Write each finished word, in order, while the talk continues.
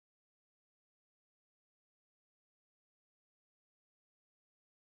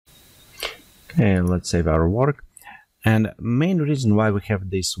Okay, let's save our work. And main reason why we have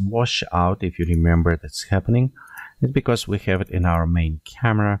this washout, if you remember that's happening, is because we have it in our main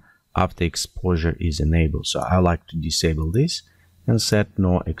camera after exposure is enabled. So I like to disable this and set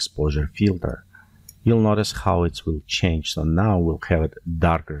no exposure filter. You'll notice how it will change. So now we'll have it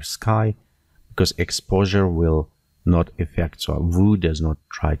darker sky because exposure will not affect, so Vue does not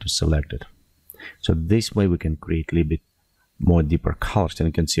try to select it. So this way we can create a little bit more deeper colors, and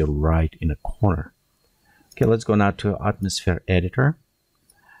you can see right in the corner. Okay, let's go now to atmosphere editor.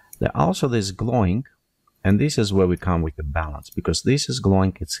 There also this glowing, and this is where we come with the balance, because this is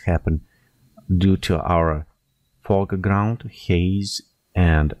glowing. It's happened due to our foreground, haze,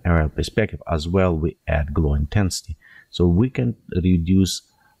 and aerial perspective. As well, we add glow intensity, so we can reduce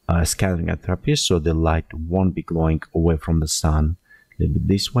scattering entropy, so the light won't be glowing away from the sun a little bit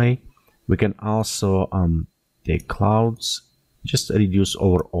this way. We can also take clouds, just reduce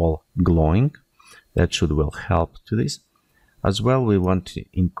overall glowing. That should will help to this. As well, we want to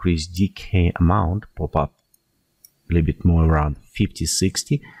increase decay amount, pop up a little bit more around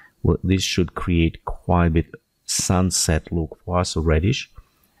 50-60. Well, this should create quite a bit sunset look for us, reddish.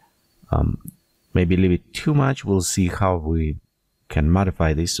 Maybe a little bit too much. We'll see how we can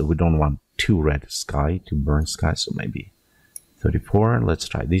modify this, so we don't want too red sky, too burnt sky, so maybe 34. Let's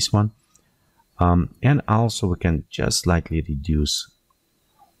try this one. And also we can just slightly reduce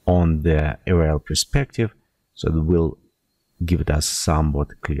on the aerial perspective, so it will give us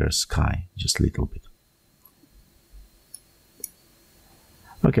somewhat clear sky, just a little bit.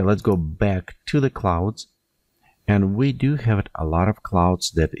 Okay, let's go back to the clouds, and we do have a lot of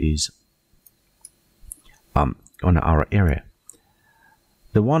clouds that is on our area.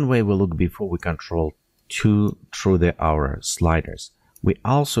 The one way we look before we control through our sliders. We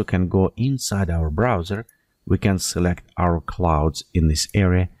also can go inside our browser. We can select our clouds in this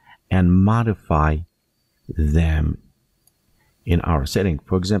area and modify them in our setting.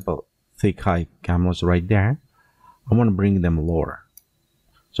 For example, thick high cumulus right there, I want to bring them lower.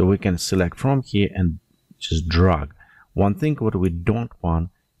 So we can select from here and just drag. One thing what we don't want,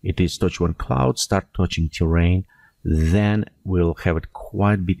 it is touch when clouds start touching terrain, then we'll have it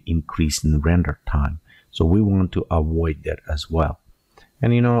quite a bit increase in render time. So we want to avoid that as well.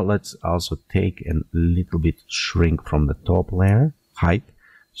 And you know, let's also take a little bit shrink from the top layer height,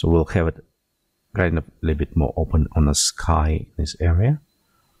 so we'll have it kind of a little bit more open on the sky in this area.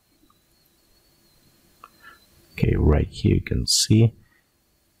 Okay, right here you can see.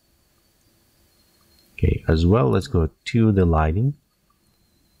 Okay, as well, let's go to the lighting.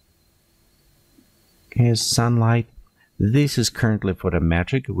 Okay, sunlight. This is currently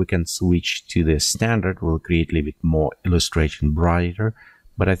photometric. We can switch to the standard. We'll create a little bit more illustration brighter,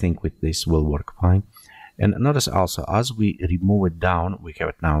 but I think with this will work fine. And notice also, as we remove it down, we have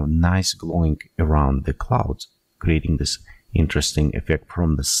it now nice glowing around the clouds, creating this interesting effect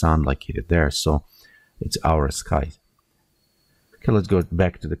from the sun like it is there. So it's our sky. Okay, let's go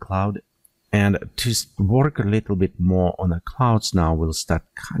back to the cloud. And to work a little bit more on the clouds now, we'll start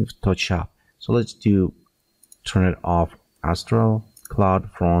kind of touch up. So let's turn it off, astral,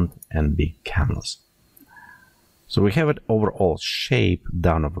 cloud, front, and big canvas. So we have it overall shape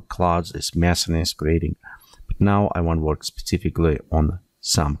down of the clouds, this messiness creating. But now I want to work specifically on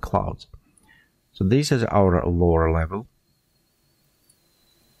some clouds. So this is our lower level.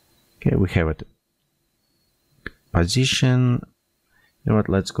 Okay, we have it position. You know what,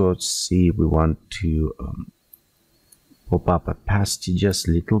 let's go see, we want to pop up opacity just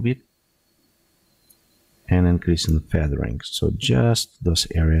a little bit and increase in the feathering, so just those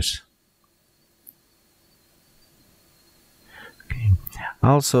areas. Okay.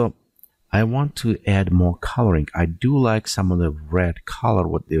 Also, I want to add more coloring. I do like some of the red color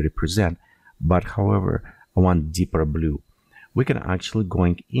what they represent, but however I want deeper blue. We can actually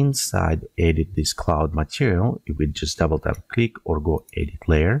going inside edit this cloud material if we just double tap click or go edit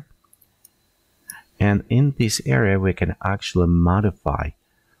layer, and in this area we can actually modify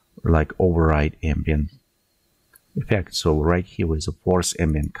like override ambient effect. So right here with a force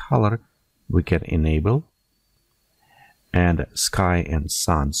ambient color we can enable, and sky and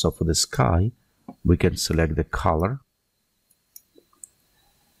sun. So for the sky we can select the color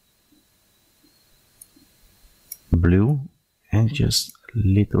blue and just a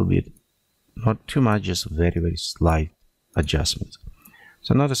little bit, not too much, just very slight adjustments.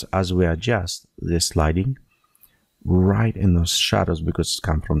 So notice as we adjust this lighting right in those shadows, because it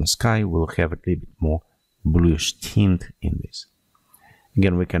comes from the sky, we'll have a little bit more bluish tint in this.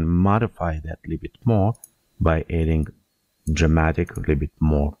 Again, we can modify that a little bit more by adding dramatic, a little bit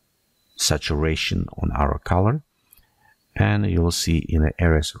more saturation on our color, and you'll see in the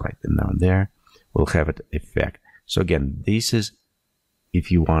areas right now and there will have an effect. So again, this is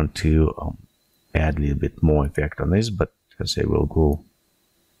if you want to add a little bit more effect on this, but I say we'll go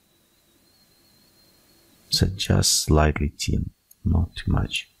so just slightly thin, not too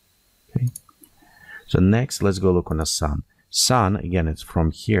much. Okay. So next, let's go look on the sun. Sun, again, it's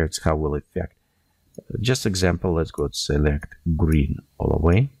from here, it's how will affect. Just example, let's go select green all the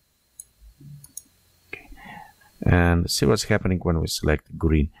way. Okay. And see what's happening when we select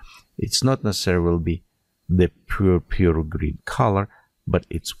green. It's not necessarily will be the pure green color, but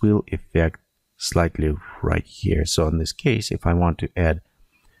it will affect slightly right here. So in this case, if I want to add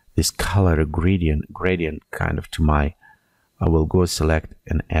this color gradient kind of to my, I will go select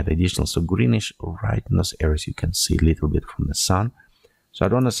and add additional. So greenish right in those areas you can see a little bit from the sun. So I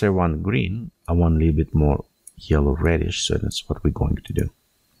don't necessarily want green, I want a little bit more yellow reddish, so that's what we're going to do.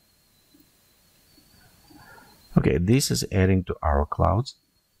 Okay, this is adding to our clouds.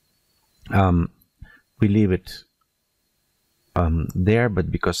 We leave it there,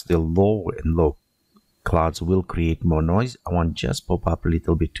 but because the low and low clouds will create more noise, I want just pop up a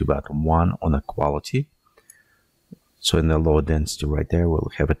little bit to about 1 on a quality. So in the low density right there,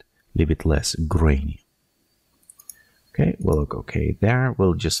 we'll have it a little bit less grainy. Okay, we'll look okay there.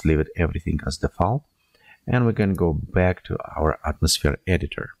 We'll just leave it everything as default. And we're going to go back to our atmosphere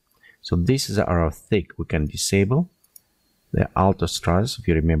editor. So this is our thick. We can disable the alto stratus. If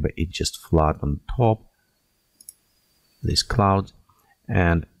you remember, it just flat on top. These clouds.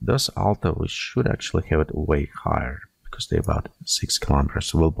 And those alto, we should actually have it way higher because they're about 6 kilometers.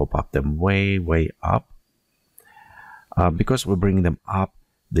 So we'll pop up them way up. Because we bring them up,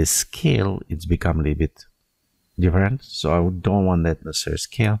 the scale, it's become a little bit different. So I don't want that necessary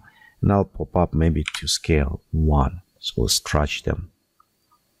scale. And I'll pop up maybe to scale 1. So we'll stretch them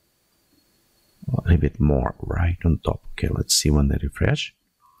a little bit more right on top. Okay, let's see when they refresh.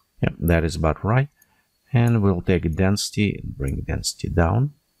 Yep, that is about right. And we'll take density and bring density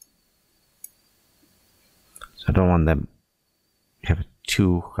down. So I don't want them to have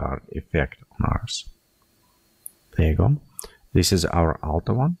too hard effect on ours. There you go. This is our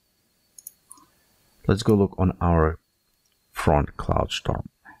alto one. Let's go look on our front cloud storm.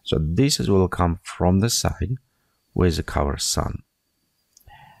 So this is will come from the side with the cover sun.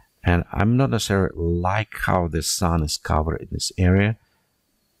 And I'm not necessarily like how the sun is covered in this area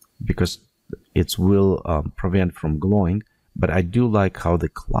because it will prevent from glowing, but I do like how the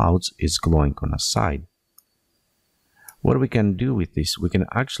clouds is glowing on the side. What we can do with this, we can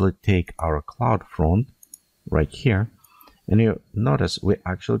actually take our cloud front right here, and you notice we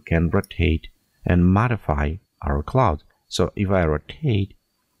actually can rotate and modify our cloud. So if I rotate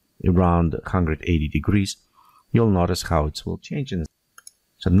around 180 degrees, you'll notice how it will change.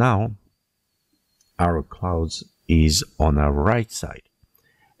 So now our clouds is on our right side.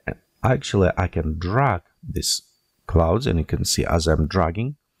 And actually, I can drag these clouds, and you can see as I'm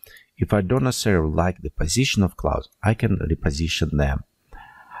dragging, if I don't necessarily like the position of clouds, I can reposition them.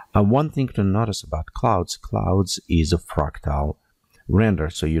 One thing to notice about clouds is a fractal render,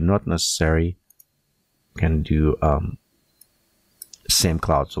 so you're not necessarily can do same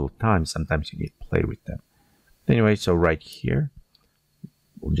clouds all the time. Sometimes you need to play with them. Anyway, so right here,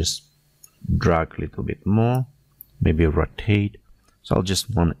 we'll just drag a little bit more, maybe rotate. So I'll just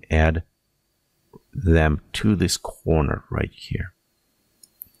want to add them to this corner right here.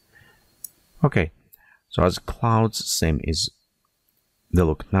 Okay, so as clouds, same is they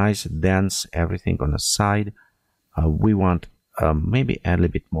look nice, dense, everything on the side. We want maybe add a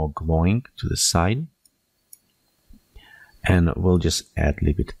little bit more glowing to the side. And we'll just add a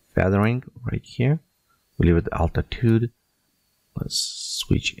little bit feathering right here. We'll leave it altitude. Let's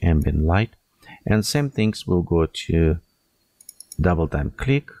switch ambient light. And same things, we'll go to double time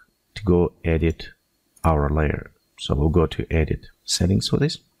click to go edit our layer. So we'll go to edit settings for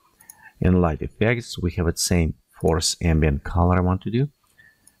this. In light effects, we have the same force ambient color I want to do.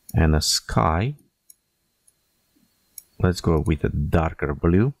 And a sky, let's go with a darker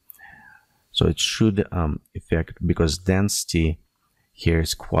blue. So it should affect, because density here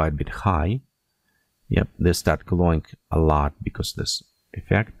is quite a bit high. Yep, they start glowing a lot because of this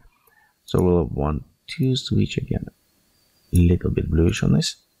effect. So we'll want to switch again a little bit bluish on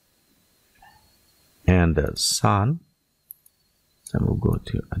this. And the sun, so we'll go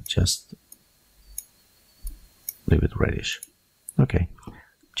to adjust, leave it reddish. Okay,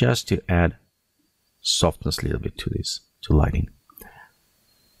 just to add softness a little bit to this, to lighting.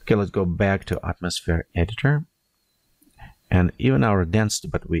 Okay, let's go back to atmosphere editor. And even our density,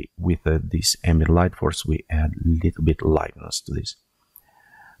 but with this ambient light force, we add a little bit lightness to this.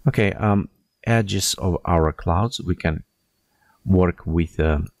 Okay, edges of our clouds, we can work with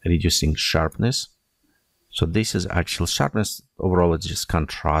reducing sharpness. So this is actual sharpness. Overall, it's just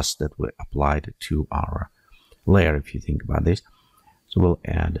contrast that we applied to our layer, if you think about this. So we'll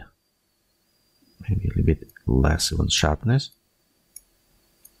add maybe a little bit less even sharpness.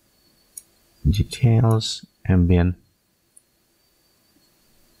 Details, ambient.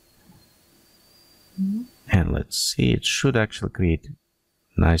 And let's see, it should actually create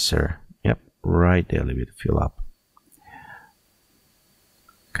nicer. Yep, right there, a little bit fill up.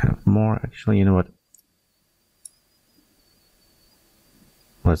 Kind of more, actually, you know what?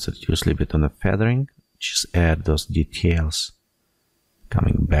 Let's reduce a little bit on the feathering. Just add those details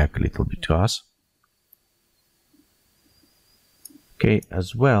coming back a little bit to us. Okay,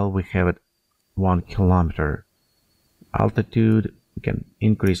 as well, we have it 1 kilometer altitude. We can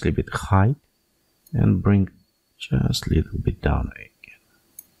increase a little bit height and bring just a little bit down again.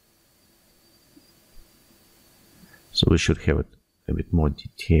 So we should have it a bit more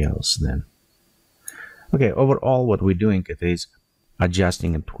details then. Okay, overall what we're doing it is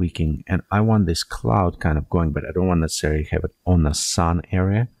adjusting and tweaking, and I want this cloud kind of going, but I don't want necessarily have it on the sun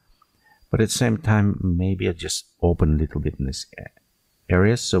area. But at the same time, maybe I just open a little bit in this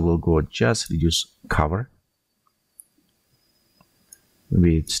area. So we'll go just reduce cover.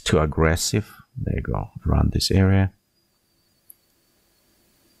 Maybe it's too aggressive. There you go, around this area.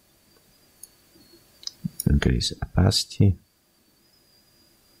 Increase opacity.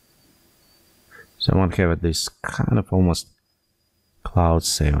 So I want to have this kind of almost cloud,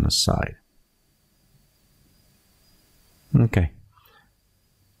 say, on the side. Okay.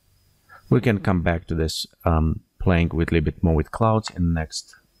 We can come back to this playing with a little bit more with clouds in the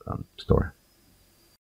next tutorial.